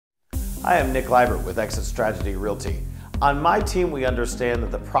I am Nick Liebert with Exit Strategy Realty. On my team, we understand that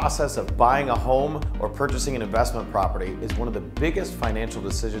the process of buying a home or purchasing an investment property is one of the biggest financial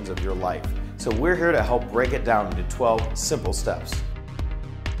decisions of your life. So we're here to help break it down into 12 simple steps.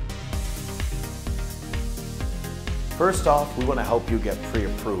 First off, we want to help you get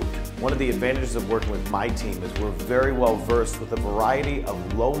pre-approved. One of the advantages of working with my team is we're very well versed with a variety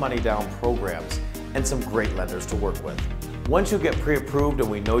of low money down programs and some great lenders to work with. Once you get pre-approved and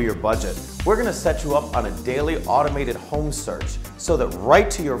we know your budget, we're going to set you up on a daily automated home search so that right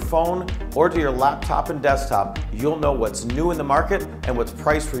to your phone or to your laptop and desktop, you'll know what's new in the market and what's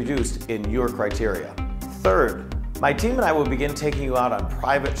price reduced in your criteria. Third, my team and I will begin taking you out on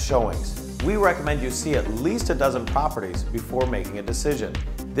private showings. We recommend you see at least a dozen properties before making a decision.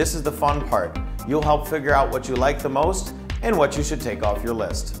 This is the fun part. You'll help figure out what you like the most and what you should take off your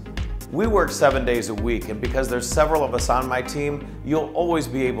list. We work 7 days a week, and because there's several of us on my team, you'll always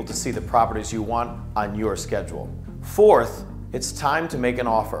be able to see the properties you want on your schedule. Fourth, it's time to make an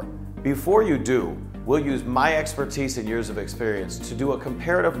offer. Before you do, we'll use my expertise and years of experience to do a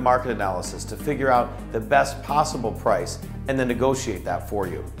comparative market analysis to figure out the best possible price and then negotiate that for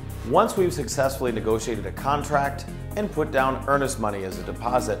you. Once we've successfully negotiated a contract and put down earnest money as a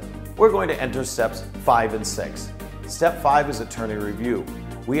deposit, we're going to enter steps 5 and 6. Step 5 is attorney review.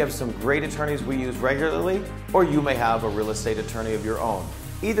 We have some great attorneys we use regularly, or you may have a real estate attorney of your own.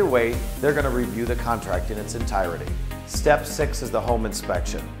 Either way, they're going to review the contract in its entirety. Step 6 is the home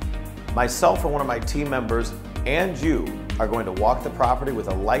inspection. Myself or one of my team members and you are going to walk the property with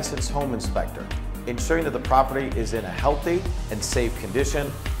a licensed home inspector, ensuring that the property is in a healthy and safe condition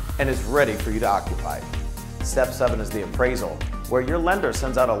and is ready for you to occupy. Step 7 is the appraisal, where your lender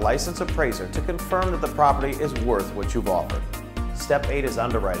sends out a licensed appraiser to confirm that the property is worth what you've offered. Step 8 is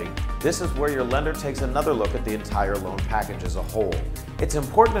underwriting. This is where your lender takes another look at the entire loan package as a whole. It's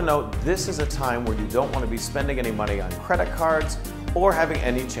important to note this is a time where you don't want to be spending any money on credit cards or having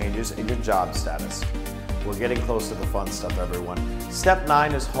any changes in your job status. We're getting close to the fun stuff, everyone. Step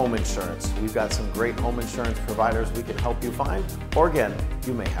 9 is home insurance. We've got some great home insurance providers we can help you find, or again,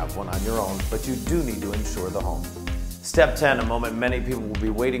 you may have one on your own, but you do need to insure the home. Step 10, a moment many people will be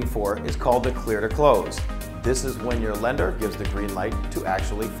waiting for, is called the clear to close. This is when your lender gives the green light to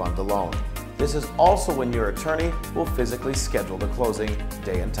actually fund the loan. This is also when your attorney will physically schedule the closing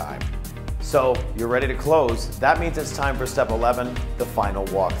day and time. So you're ready to close. That means it's time for step 11, the final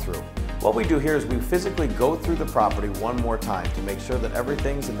walkthrough. What we do here is we physically go through the property one more time to make sure that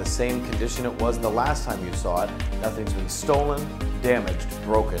everything's in the same condition it was the last time you saw it. Nothing's been stolen, damaged,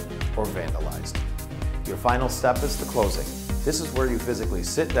 broken, or vandalized. Your final step is the closing. This is where you physically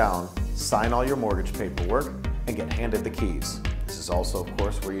sit down, sign all your mortgage paperwork, and get handed the keys. This is also, of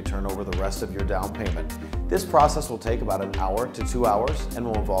course, where you turn over the rest of your down payment. This process will take about an hour to 2 hours and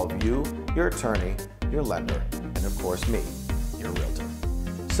will involve you, your attorney, your lender, and of course me, your realtor.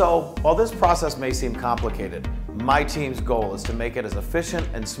 So, while this process may seem complicated, my team's goal is to make it as efficient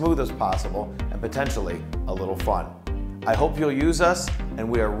and smooth as possible and potentially a little fun. I hope you'll use us, and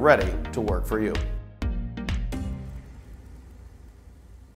we are ready to work for you.